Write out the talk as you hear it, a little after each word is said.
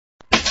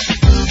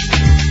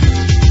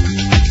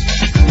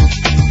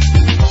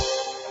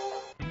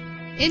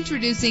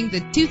Introducing the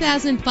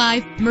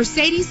 2005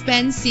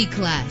 Mercedes-Benz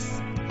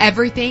C-Class.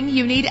 Everything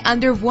you need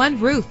under one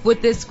roof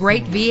with this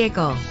great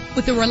vehicle.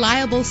 With a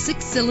reliable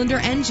 6-cylinder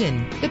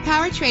engine, the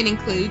powertrain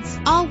includes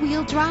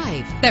all-wheel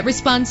drive that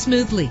responds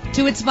smoothly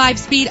to its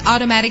 5-speed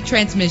automatic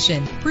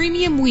transmission.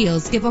 Premium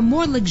wheels give a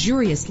more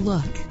luxurious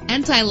look.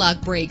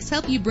 Anti-lock brakes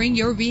help you bring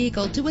your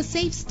vehicle to a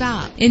safe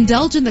stop.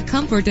 Indulge in the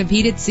comfort of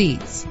heated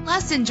seats.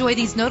 Plus, enjoy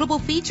these notable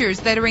features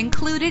that are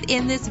included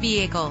in this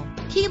vehicle: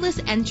 keyless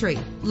entry,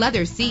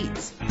 leather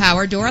seats,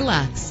 power door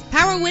locks,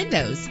 power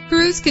windows,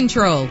 cruise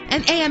control,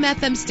 an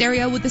AM/FM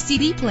stereo with a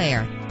CD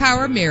player,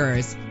 power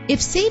mirrors. If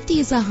safety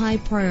is a high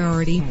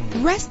priority,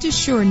 rest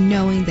assured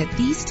knowing that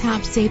these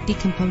top safety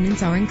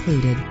components are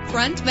included: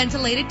 front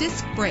ventilated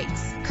disc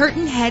brakes,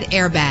 curtain head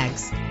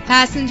airbags,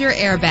 passenger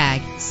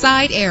airbag,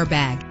 side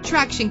airbag,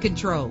 traction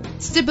control,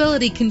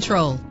 stability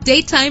control,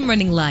 daytime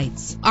running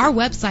lights. Our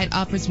website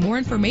offers more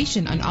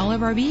information on all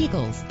of our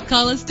vehicles.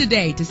 Call us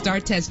today to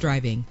start test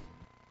driving.